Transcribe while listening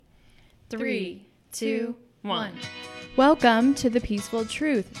3, 2, 1. Welcome to The Peaceful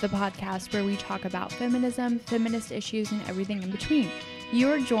Truth, the podcast where we talk about feminism, feminist issues, and everything in between. You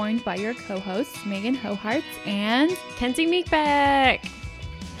are joined by your co-hosts, Megan Hoharts and Kenzie Meekbeck.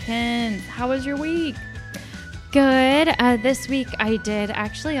 Kens. How was your week? Good. This week I did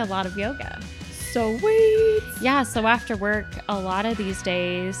actually a lot of yoga. Sweet. Yeah, so after work, a lot of these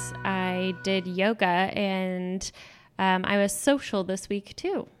days I did yoga, and I was social this week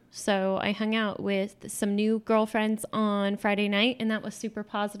too. So I hung out with some new girlfriends on Friday night, and that was super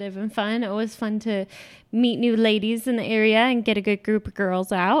positive and fun. It was fun to meet new ladies in the area and get a good group of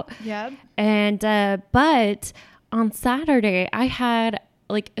girls out. Yep. And but on Saturday, I had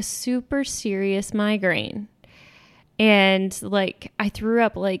like a super serious migraine. And like I threw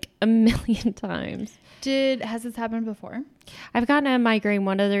up like a million times. Has this happened before? I've gotten a migraine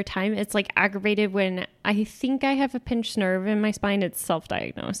one other time. It's like aggravated when I think I have a pinched nerve in my spine. It's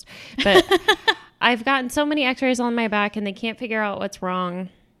self-diagnosed. But I've gotten so many x-rays on my back and they can't figure out what's wrong.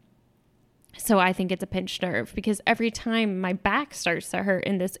 So I think it's a pinched nerve because every time my back starts to hurt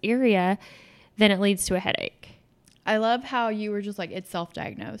in this area, then it leads to a headache. I love how you were just like, it's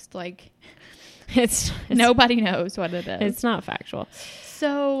self-diagnosed. Like it's nobody knows what it is. It's not factual.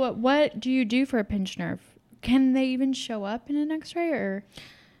 So what do you do for a pinched nerve? Can they even show up in an x-ray or?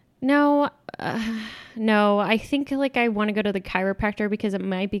 No, I think like I want to go to the chiropractor because it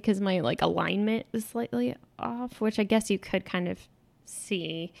might be because my like alignment is slightly off, which I guess you could kind of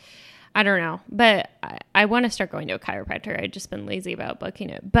see. I don't know, but I want to start going to a chiropractor. I've just been lazy about booking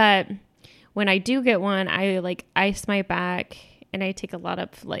it. But when I do get one, I like ice my back and I take a lot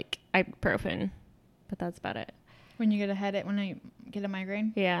of like ibuprofen, but that's about it. When you get a headache, when I get a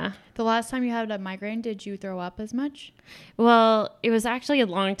migraine? Yeah. The last time you had a migraine, did you throw up as much? Well, it was actually a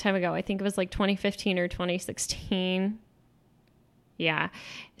long time ago. I think it was like 2015 or 2016. Yeah,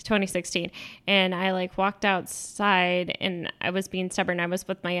 it's 2016. And I like walked outside and I was being stubborn. I was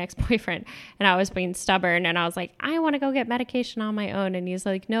with my ex-boyfriend and I was being stubborn and I was like, I want to go get medication on my own. And he's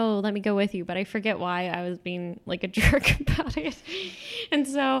like, no, let me go with you. But I forget why I was being like a jerk about it. And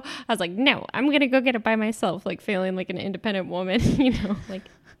so I was like, no, I'm going to go get it by myself, like feeling like an independent woman, like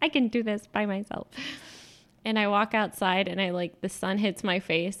I can do this by myself. And I walk outside and I like the sun hits my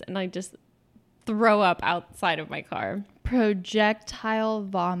face and I just throw up outside of my car. Projectile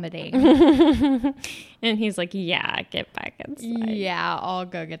vomiting. And he's like, yeah, get back inside. Yeah, I'll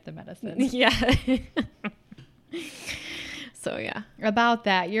go get the medicine. Yeah. So yeah. About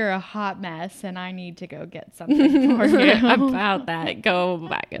that, you're a hot mess and I need to go get something for you. About that, go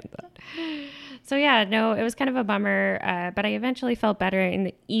back inside. So yeah, no, it was kind of a bummer, but I eventually felt better in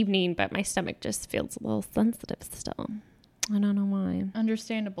the evening, but my stomach just feels a little sensitive still. I don't know why.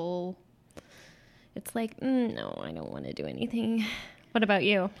 Understandable. It's like, no, I don't want to do anything. What about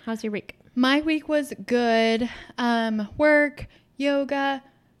you? How's your week? My week was good. Work, yoga,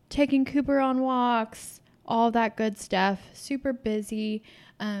 taking Cooper on walks, all that good stuff. Super busy,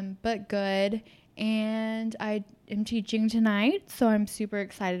 but good. And I am teaching tonight, so I'm super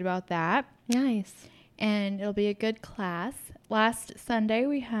excited about that. Nice. And it'll be a good class. Last Sunday,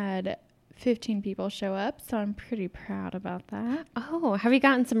 we had 15 people show up, so I'm pretty proud about that. Oh, have you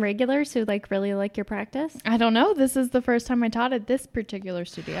gotten some regulars who like really like your practice? I don't know. This is the first time I taught at this particular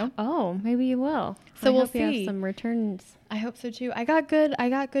studio. Oh, maybe you will. So we'll hope you have see. some returns. I hope so too. I got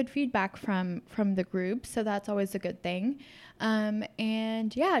good feedback from the group, so that's always a good thing.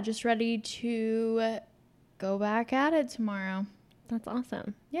 And yeah, just ready to go back at it tomorrow. That's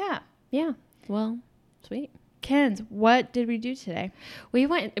awesome. Yeah. Yeah. Well, sweet. Kens, what did we do today? We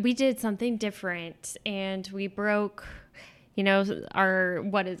did something different and we broke, what's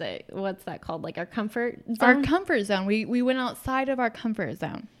that called? Like our comfort zone? Our comfort zone. We went outside of our comfort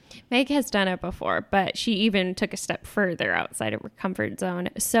zone. Meg has done it before, but she even took a step further outside of her comfort zone.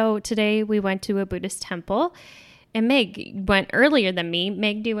 So today we went to a Buddhist temple and Meg went earlier than me.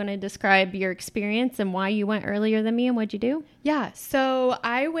 Meg, do you want to describe your experience and why you went earlier than me and what'd you do? Yeah, so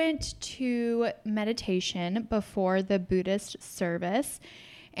I went to meditation before the Buddhist service.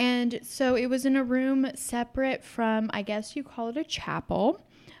 And so it was in a room separate from, I guess you call it a chapel.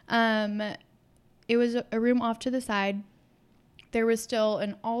 It was a room off to the side. There was still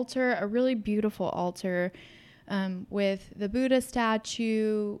an altar, a really beautiful altar with the Buddha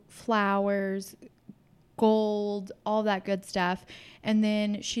statue, flowers, gold, all that good stuff. And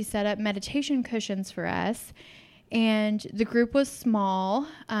then she set up meditation cushions for us. And the group was small,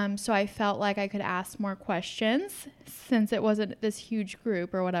 so I felt like I could ask more questions since it wasn't this huge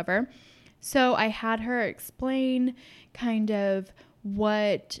group or whatever. So I had her explain kind of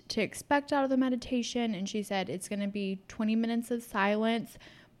what to expect out of the meditation. And she said it's going to be 20 minutes of silence,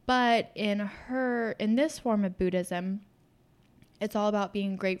 But in this form of Buddhism, it's all about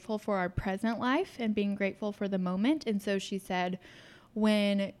being grateful for our present life and being grateful for the moment. And so she said,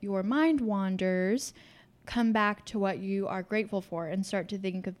 when your mind wanders, come back to what you are grateful for and start to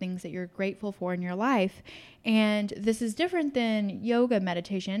think of things that you're grateful for in your life. And this is different than yoga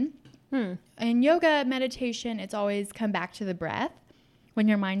meditation. In yoga meditation, it's always come back to the breath. When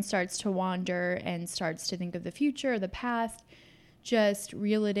your mind starts to wander and starts to think of the future or the past, just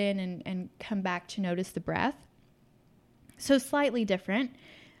reel it in and come back to notice the breath. So slightly different.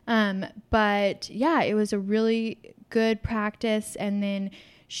 But yeah, it was a really good practice. And then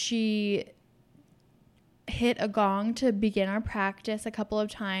she hit a gong to begin our practice a couple of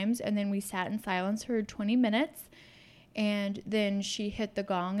times. And then we sat in silence for 20 minutes. And then she hit the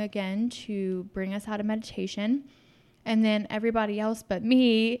gong again to bring us out of meditation. And then everybody else but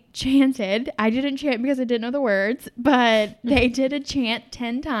me chanted. I didn't chant because I didn't know the words, but they did a chant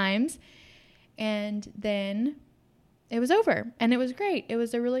 10 times. And then it was over, and it was great. It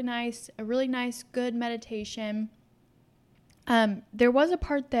was a really nice, good meditation. There was a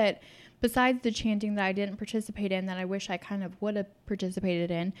part that, besides the chanting, that I didn't participate in that I wish I kind of would have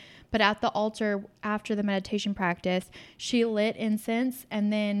participated in. But at the altar after the meditation practice, she lit incense,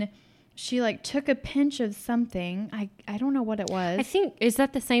 and then she took a pinch of something. I don't know what it was. I think, is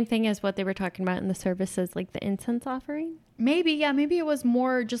that the same thing as what they were talking about in the services, like the incense offering? Maybe, yeah. Maybe it was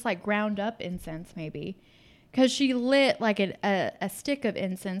more just ground up incense, maybe. Because she lit a stick of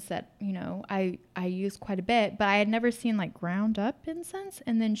incense that, I use quite a bit. But I had never seen ground up incense.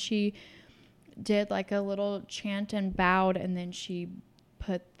 And then she did a little chant and bowed. And then she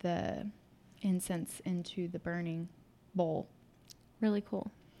put the incense into the burning bowl. Really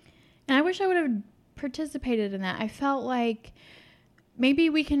cool. And I wish I would have participated in that. I felt like maybe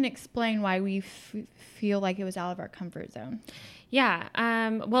we can explain why we feel like it was out of our comfort zone. Yeah.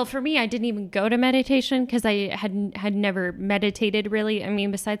 Well, for me, I didn't even go to meditation because I had never meditated really. I mean,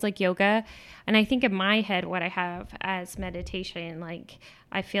 besides yoga. And I think in my head, what I have as meditation,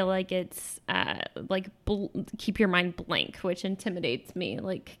 I feel like it's keep your mind blank, which intimidates me,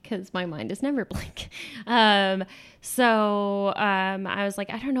 because my mind is never blank. So I was I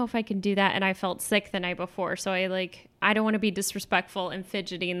don't know if I can do that. And I felt sick the night before. So I don't want to be disrespectful and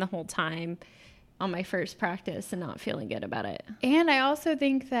fidgeting the whole time on my first practice and not feeling good about it. And I also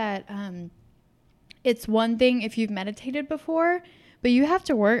think that it's one thing if you've meditated before, but you have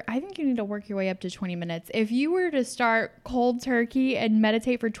to work. I think you need to work your way up to 20 minutes. If you were to start cold turkey and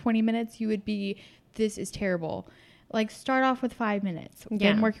meditate for 20 minutes, you would be, this is terrible. Start off with 5 minutes,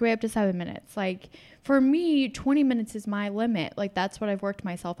 then work your way up to 7 minutes. For me, 20 minutes is my limit. That's what I've worked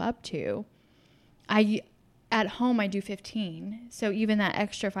myself up to. At home, I do 15. So even that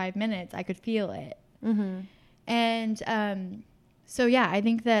extra 5 minutes, I could feel it. Mm-hmm. And so, yeah, I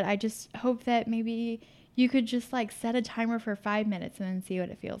think that I just hope that maybe you could just set a timer for 5 minutes and then see what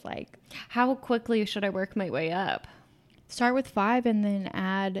it feels like. How quickly should I work my way up? Start with 5 and then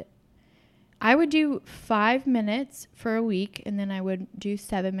add. I would do 5 minutes for a week, and then I would do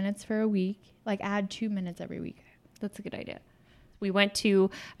 7 minutes for a week. Add 2 minutes every week. That's a good idea. We went to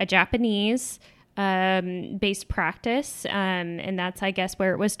a Japanese based practice, and that's, I guess,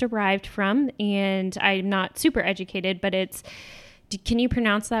 where it was derived from. And I'm not super educated, but can you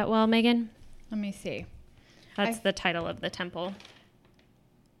pronounce that well, Megan? Let me see. That's the title of the temple.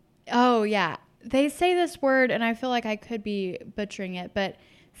 Oh, yeah. They say this word, and I feel like I could be butchering it, but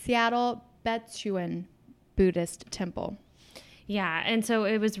Seattle Betsuan Buddhist Temple. Yeah, and so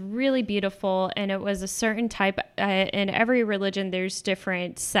it was really beautiful, and it was a certain type. In every religion, there's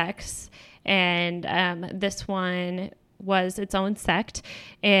different sects, and this one was its own sect,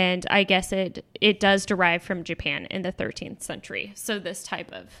 and I guess it does derive from Japan in the 13th century. So this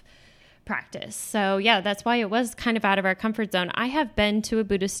type of practice. So yeah, that's why it was kind of out of our comfort zone. I have been to a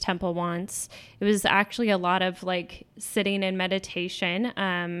Buddhist temple once. It was actually a lot of sitting in meditation.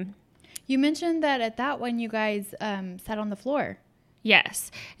 You mentioned that at that one you guys sat on the floor.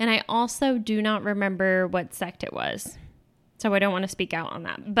 Yes. And I also do not remember what sect it was. So I don't want to speak out on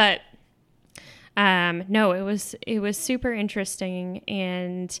that. But no, it was super interesting.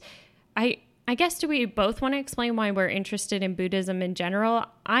 And I guess, do we both want to explain why we're interested in Buddhism in general?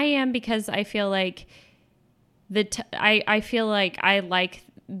 I am, because I feel like I feel like I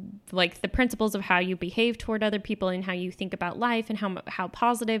like the principles of how you behave toward other people and how you think about life and how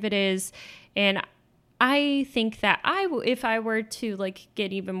positive it is. And I think that if I were to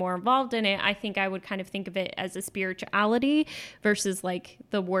get even more involved in it, I think I would kind of think of it as a spirituality versus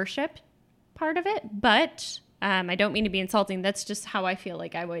the worship part of it. But I don't mean to be insulting. That's just how I feel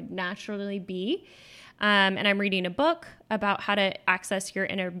like I would naturally be. And I'm reading a book about how to access your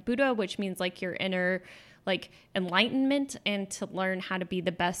inner Buddha, which means like your inner like enlightenment, and to learn how to be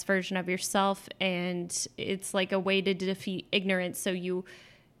the best version of yourself. And it's like a way to defeat ignorance so you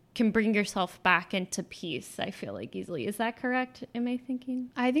can bring yourself back into peace, I feel like, easily. Is that correct? Am I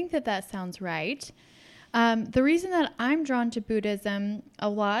thinking? I think that sounds right. The reason that I'm drawn to Buddhism a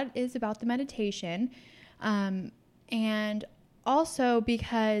lot is about the meditation. And also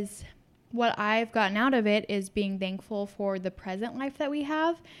because what I've gotten out of it is being thankful for the present life that we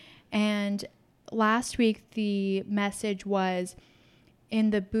have. And last week, the message was,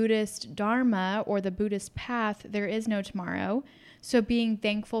 in the Buddhist Dharma or the Buddhist path, there is no tomorrow. So being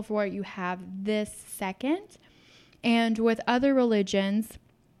thankful for what you have this second. And with other religions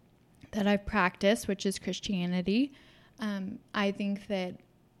that I've practiced, which is Christianity, I think that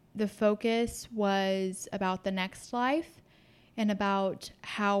the focus was about the next life and about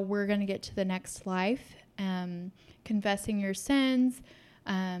how we're going to get to the next life, confessing your sins,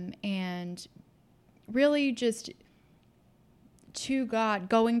 and really just to God,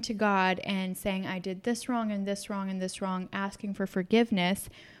 going to God and saying, I did this wrong and this wrong and this wrong, asking for forgiveness.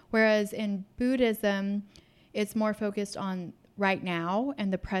 Whereas in Buddhism, it's more focused on right now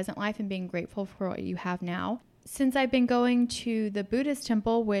and the present life and being grateful for what you have now. Since I've been going to the Buddhist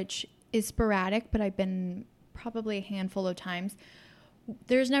temple, which is sporadic, but I've been probably a handful of times,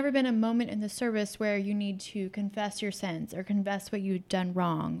 there's never been a moment in the service where you need to confess your sins or confess what you've done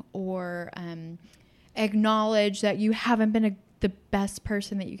wrong, or acknowledge that you haven't been the best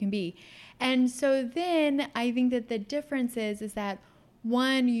person that you can be. And so then I think that the difference is that,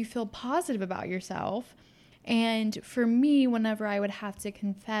 one, you feel positive about yourself. And for me, whenever I would have to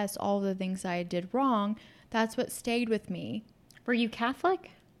confess all the things I did wrong, that's what stayed with me. Were you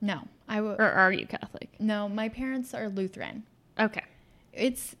Catholic? No. Or are you Catholic? No, my parents are Lutheran. Okay.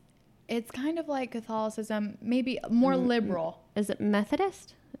 It's kind of like Catholicism, maybe more liberal. Is it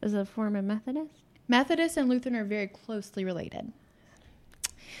Methodist? Is it a form of Methodist? Methodist and Lutheran are very closely related.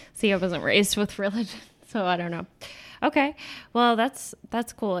 See, I wasn't raised with religion, so I don't know. Okay. Well, that's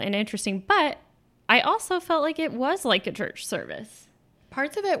cool and interesting. But I also felt like it was like a church service.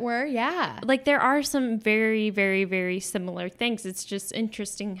 Parts of it were, yeah. Like there are some very, very, very similar things. It's just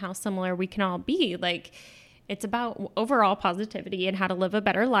interesting how similar we can all be. Like it's about overall positivity and how to live a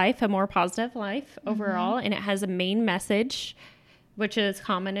better life, a more positive life overall. And it has a main message, which is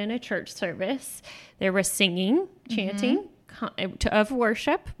common in a church service. There was singing, chanting of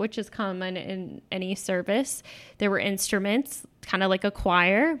worship, which is common in any service. There were instruments, kind of like a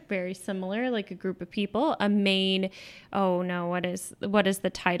choir, very similar, like a group of people. A main, what is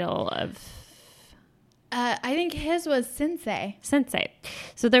the title of? I think his was sensei. Sensei.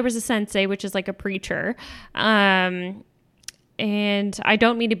 So there was a sensei, which is like a preacher. And I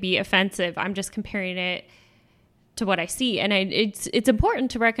don't mean to be offensive. I'm just comparing it to what I see. And it's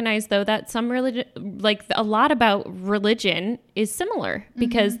important to recognize, though, that some religion, like a lot about religion, is similar,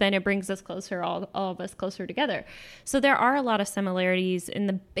 because then it brings us closer, all of us closer together. So there are a lot of similarities in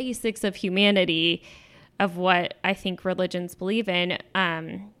the basics of humanity of what I think religions believe in.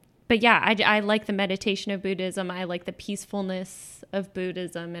 But yeah, I like the meditation of Buddhism. I like the peacefulness of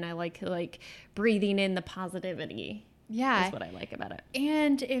Buddhism, and I like breathing in the positivity. Yeah. Is what I like about it.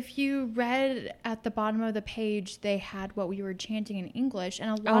 And if you read at the bottom of the page, they had what we were chanting in English, and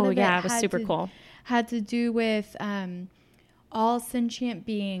a lot of it was super cool. Had to do with all sentient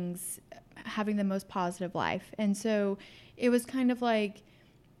beings having the most positive life. And so it was kind of like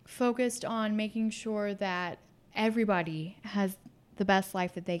focused on making sure that everybody has the best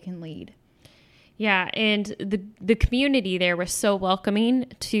life that they can lead. Yeah, and the community there was so welcoming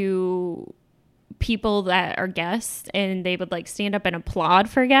to people that are guests, and they would like stand up and applaud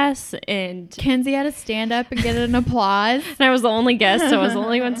for guests. And Kenzie had to stand up and get an applause. And I was the only guest, so I was the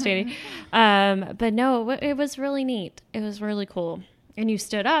only one standing. But no, it was really neat. It was really cool. And you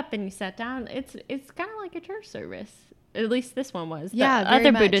stood up and you sat down. It's kind of like a church service. At least this one was. Yeah, the very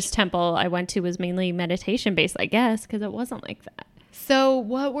other much. Buddhist temple I went to was mainly meditation based, I guess, because it wasn't like that. So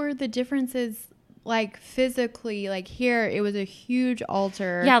what were the differences? Like physically, like here, it was a huge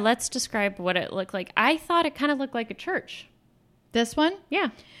altar. Yeah, let's describe what it looked like. I thought it kind of looked like a church. This one? Yeah.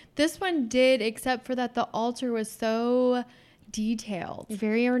 This one did, except for that the altar was so detailed.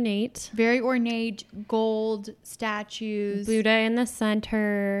 Very ornate. Very ornate, gold statues. Buddha in the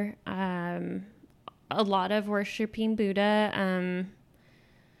center. A lot of worshiping Buddha.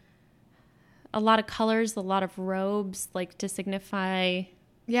 A lot of colors, a lot of robes, like to signify...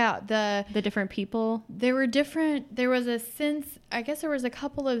 Yeah, the different people. There were different. There was I guess there was a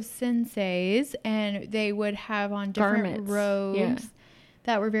couple of senseis, and they would have on different garments. robes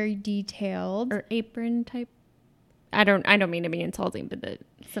that were very detailed. Or apron type. I don't mean to be insulting, but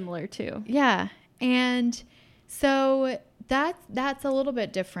similar too. Yeah. And so that's a little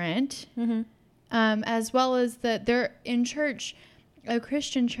bit different. Mm-hmm. As well as that they're in church, a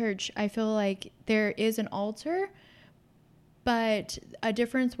Christian church, I feel like there is an altar, but a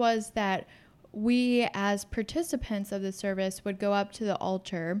difference was that we as participants of the service would go up to the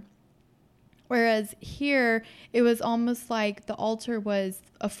altar. Whereas here, it was almost like the altar was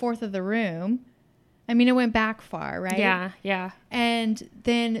a fourth of the room. I mean, it went back far, right? Yeah, yeah. And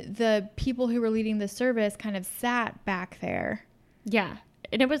then the people who were leading the service kind of sat back there. Yeah,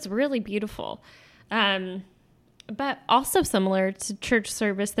 and it was really beautiful. But also similar to church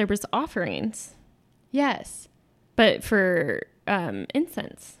service, there was offerings. Yes. But for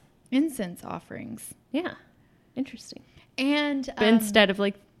incense. Incense offerings. Yeah, interesting. And but instead of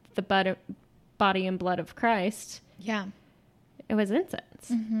like the body and blood of Christ, yeah, it was incense.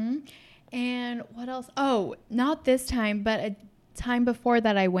 Mm-hmm. And what else? Oh, not this time, but a time before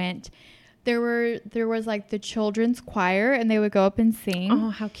that I went, there was like the children's choir, and they would go up and sing. Oh,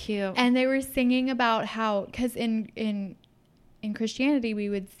 how cute! And they were singing about how, because in Christianity we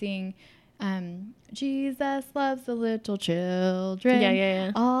would sing, Jesus loves the little children,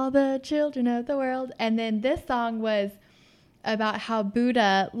 yeah, all the children of the world. And then this song was about how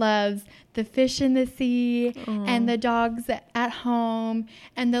Buddha loves the fish in the sea and the dogs at home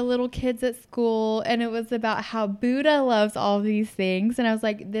and the little kids at school. And it was about how Buddha loves all these things. And I was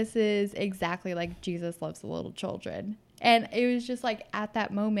like, this is exactly like Jesus loves the little children. And it was just like at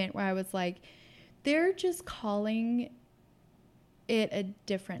that moment where I was like, they're just calling it a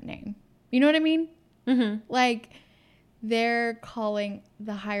different name. You know what I mean? Mm-hmm. Like they're calling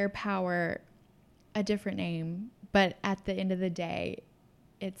the higher power a different name. But at the end of the day,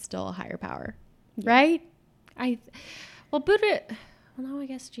 it's still a higher power, right? Buddha. Well, no, I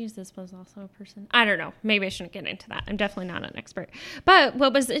guess Jesus was also a person. I don't know. Maybe I shouldn't get into that. I'm definitely not an expert. But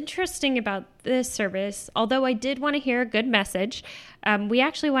what was interesting about this service, although I did want to hear a good message, we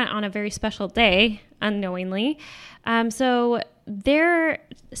actually went on a very special day, unknowingly. So their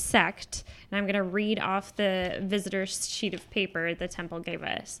sect, and I'm going to read off the visitor's sheet of paper the temple gave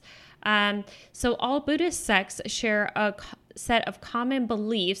us. So all Buddhist sects share a set of common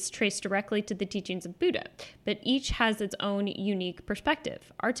beliefs traced directly to the teachings of Buddha, but each has its own unique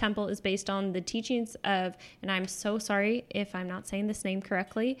perspective. Our temple is based on the teachings of, and I'm so sorry if I'm not saying this name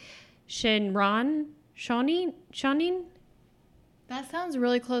correctly, Shinran Shonin? That sounds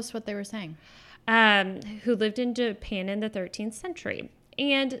really close to what they were saying. Who lived in Japan in the 13th century.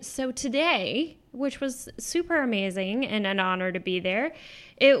 And so today, which was super amazing and an honor to be there,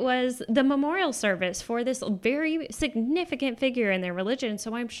 it was the memorial service for this very significant figure in their religion.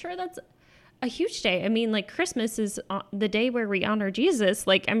 So I'm sure that's a huge day. I mean, like Christmas is the day where we honor Jesus.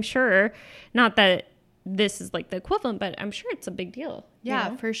 Like I'm sure, not that this is like the equivalent, but I'm sure it's a big deal. Yeah,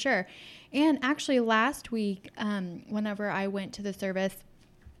 you know? for sure. And actually last week, whenever I went to the service,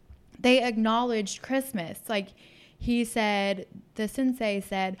 they acknowledged Christmas. Like he said, the sensei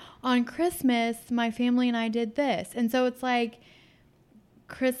said, on Christmas, my family and I did this. And so it's like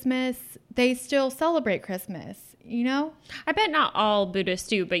Christmas, they still celebrate Christmas, you know? I bet not all Buddhists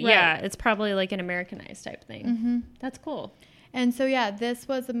do, but Right. yeah, it's probably like an Americanized type thing. Mm-hmm. That's cool. And so, yeah, this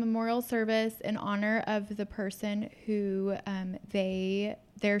was a memorial service in honor of the person who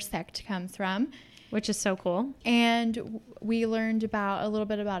their sect comes from. Which is so cool. And we learned a little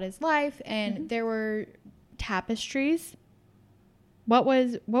bit about his life, and there were tapestries. What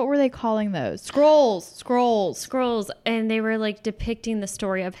were they calling those? Scrolls. And they were like depicting the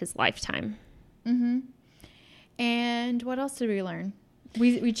story of his lifetime. Mm-hmm. And what else did we learn?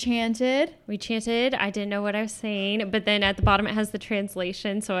 We chanted. I didn't know what I was saying, but then at the bottom it has the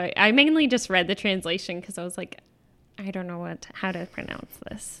translation. So I mainly just read the translation because I was like, I don't know how to pronounce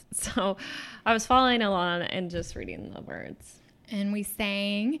this. So I was following along and just reading the words. And we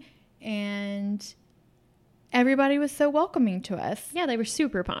sang, and everybody was so welcoming to us. Yeah, they were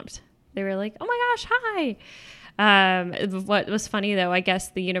super pumped. They were like, oh my gosh, hi. What was funny though, I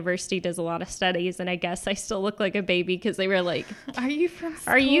guess the university does a lot of studies, and I guess I still look like a baby because they were like, Are you from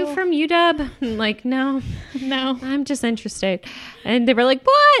UW? I'm like, no, I'm just interested. And they were like,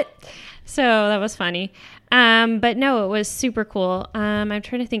 what? So that was funny. But no, it was super cool. I'm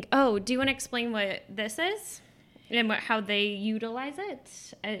trying to think. Oh, do you want to explain what this is and how they utilize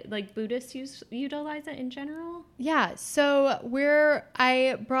it? Like Buddhists utilize it in general? Yeah. So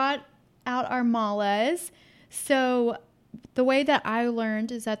I brought out our malas. So the way that I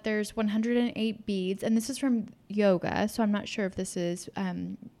learned is that there's 108 beads, and this is from yoga. So I'm not sure if this is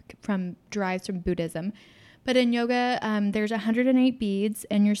derives from Buddhism, But in yoga, there's 108 beads,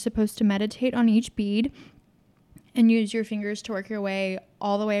 and you're supposed to meditate on each bead and use your fingers to work your way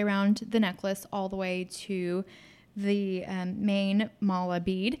all the way around the necklace, all the way to the main mala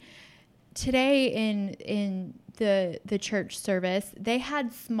bead. Today in the church service, they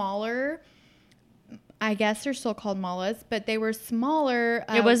had smaller, I guess they're still called malas, but they were smaller.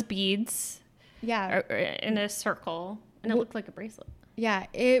 It was beads. Yeah. In a circle, and it looked like a bracelet. Yeah,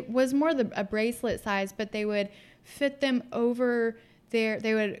 it was more a bracelet size, but they would fit them over they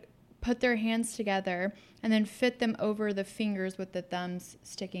would put their hands together and then fit them over the fingers with the thumbs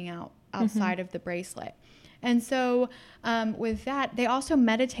sticking out outside of the bracelet. And so with that, they also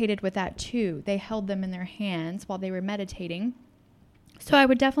meditated with that too. They held them in their hands while they were meditating. So I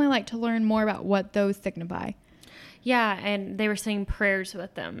would definitely like to learn more about what those signify. Yeah, and they were saying prayers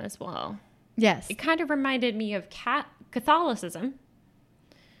with them as well. Yes. It kind of reminded me of Catholicism.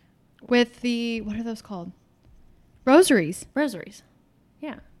 With what are those called? Rosaries. Rosaries.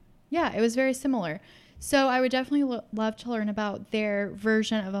 Yeah. Yeah, it was very similar. So I would definitely love to learn about their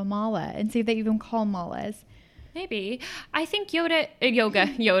version of a mala and see if they even call malas. Maybe. I think Yoda.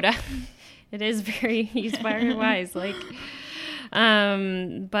 It is he's very wise. Like,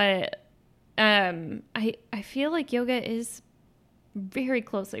 but I feel like yoga is very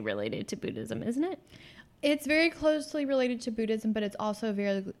closely related to Buddhism, isn't it? It's very closely related to Buddhism, but it's also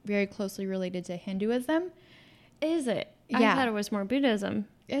very, very closely related to Hinduism. Is it? Yeah. I thought it was more Buddhism.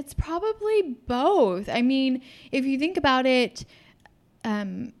 It's probably both. I mean, if you think about it,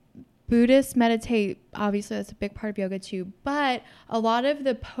 Buddhists meditate. Obviously, that's a big part of yoga too. But a lot of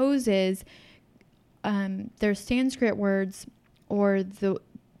the poses, they're Sanskrit words or the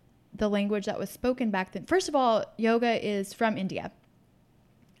language that was spoken back then. First of all, yoga is from India.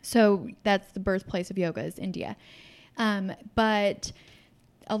 So that's the birthplace of yoga is India. But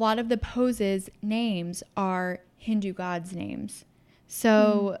a lot of the poses names are Hindu gods' names.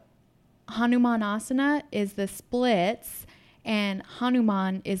 So Hanumanasana is the splits and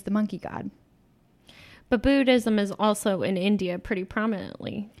Hanuman is the monkey god. But Buddhism is also in India pretty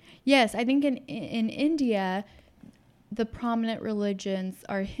prominently. Yes, I think in India, the prominent religions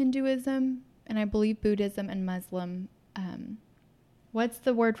are Hinduism and I believe Buddhism and Muslim. What's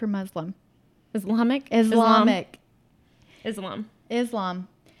the word for Muslim? Islamic. Islam.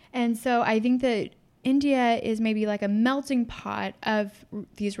 And so I think that India is maybe like a melting pot of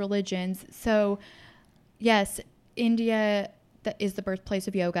these religions. So yes, India is the birthplace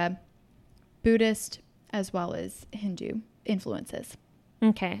of yoga, Buddhist as well as Hindu influences.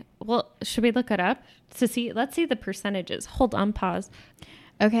 Okay. Well, should we look it up to see? Let's see the percentages. Hold on, pause.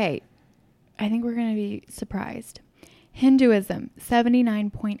 Okay. I think we're going to be surprised. Hinduism,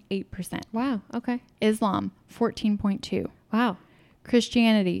 79.8%. Wow. Okay. Islam, 14.2%. Wow.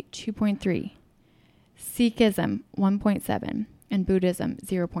 Christianity, 2.3%. Sikhism, 1.7%. And Buddhism,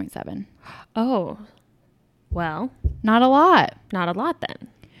 0.7%. Oh. Well. Not a lot. Not a lot then.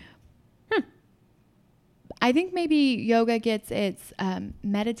 I think maybe yoga gets its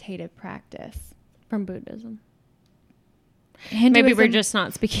meditative practice from Buddhism. Hinduism, maybe we're just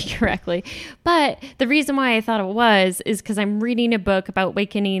not speaking correctly. But the reason why I thought it was is because I'm reading a book about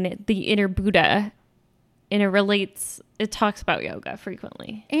awakening the inner Buddha, and it talks about yoga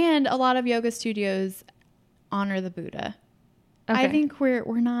frequently. And a lot of yoga studios honor the Buddha. Okay. I think we're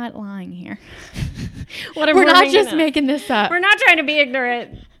not lying here. We're not just making this up. We're not trying to be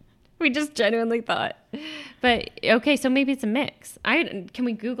ignorant. We just genuinely thought. But okay, so maybe it's a mix. Can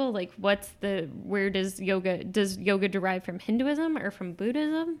we Google where does yoga derive from Hinduism or from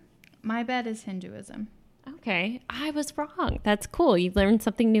Buddhism? My bet is Hinduism. Okay, I was wrong. That's cool. You learn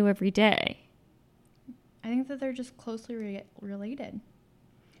something new every day. I think that they're just closely related.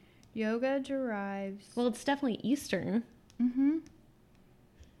 Yoga derives... Well, it's definitely Eastern. Mm-hmm.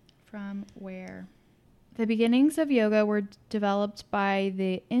 From where? The beginnings of yoga were developed by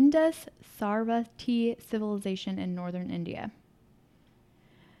the Indus Sarvati civilization in northern India.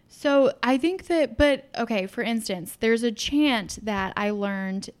 So I think that, for instance, there's a chant that I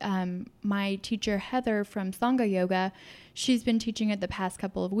learned, my teacher Heather from Sangha Yoga, she's been teaching it the past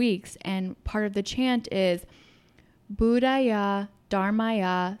couple of weeks, and part of the chant is Buddhaya,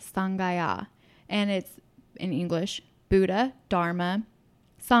 Dharmaya, Sanghaya, and it's in English, Buddha, Dharma,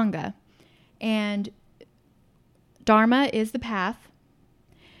 Sangha. And Dharma is the path,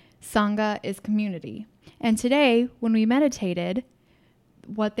 Sangha is community. And today, when we meditated,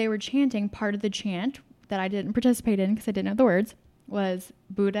 what they were chanting, part of the chant that I didn't participate in because I didn't know the words, was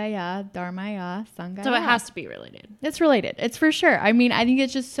Buddhaya, Dharmaya, Sanghaya. So it has to be related. It's related. It's for sure. I mean, I think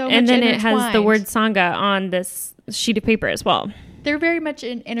it's just so much intertwined. And then it intertwined. has the word Sangha on this sheet of paper as well. They're very much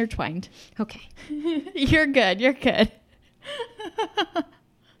intertwined. Okay. You're good. You're good.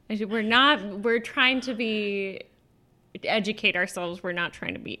 We're trying to educate ourselves. We're not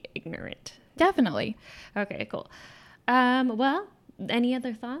trying to be ignorant. Definitely. Okay, cool. Well, any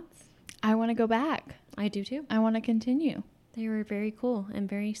other thoughts? I want to go back. I do too. I want to continue. They were very cool and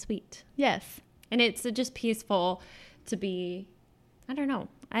very sweet. Yes. And it's just peaceful to be, I don't know.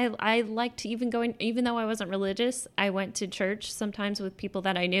 I liked even going, even though I wasn't religious, I went to church sometimes with people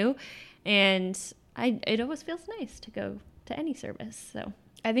that I knew. And it always feels nice to go to any service. So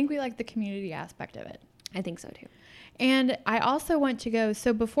I think we like the community aspect of it. I think so too. And I also want to go,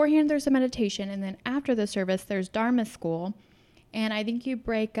 so beforehand there's a meditation, and then after the service there's Dharma school. And I think you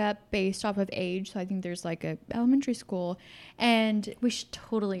break up based off of age. So I think there's like a elementary school, and we should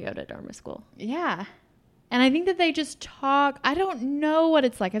totally go to Dharma school. Yeah. And I think that they just talk. I don't know what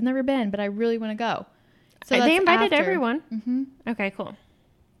it's like. I've never been, but I really want to go. So they invited everyone. Mm-hmm. Okay, cool.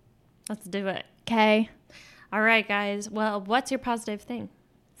 Let's do it. Okay. All right, guys. Well, what's your positive thing?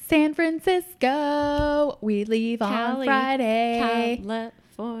 San Francisco. We leave on Friday.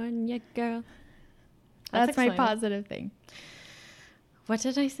 California girl. That's my positive thing. What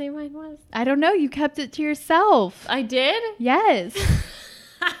did I say mine was? I don't know. You kept it to yourself. I did? Yes.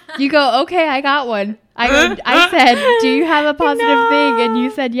 You go, okay, I got one. I said, do you have a positive thing? And you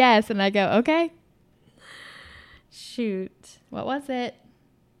said yes. And I go, okay. Shoot. What was it?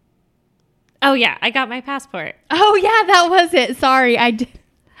 Oh, yeah. I got my passport. Oh, yeah, that was it. Sorry.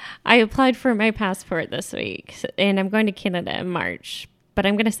 I applied for my passport this week, and I'm going to Canada in March. But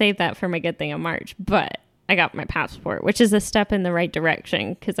I'm going to save that for my good thing in March. But I got my passport, which is a step in the right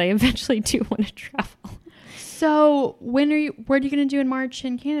direction because I eventually do want to travel. So what are you going to do in March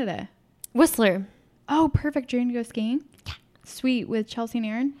in Canada? Whistler. Oh, perfect. You're going to go skiing? Yeah. Sweet. With Chelsea and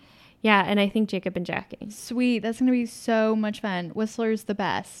Aaron? Yeah, and I think Jacob and Jackie. Sweet. That's going to be so much fun. Whistler's the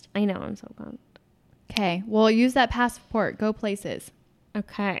best. I know. I'm so pumped. Okay. Well, use that passport. Go places.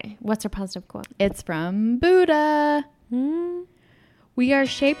 Okay. What's our positive quote? It's from Buddha. We are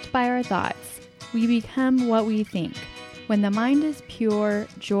shaped by our thoughts. We become what we think. When the mind is pure,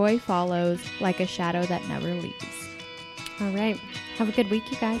 joy follows like a shadow that never leaves. All right. Have a good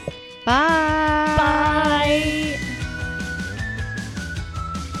week, you guys. Bye.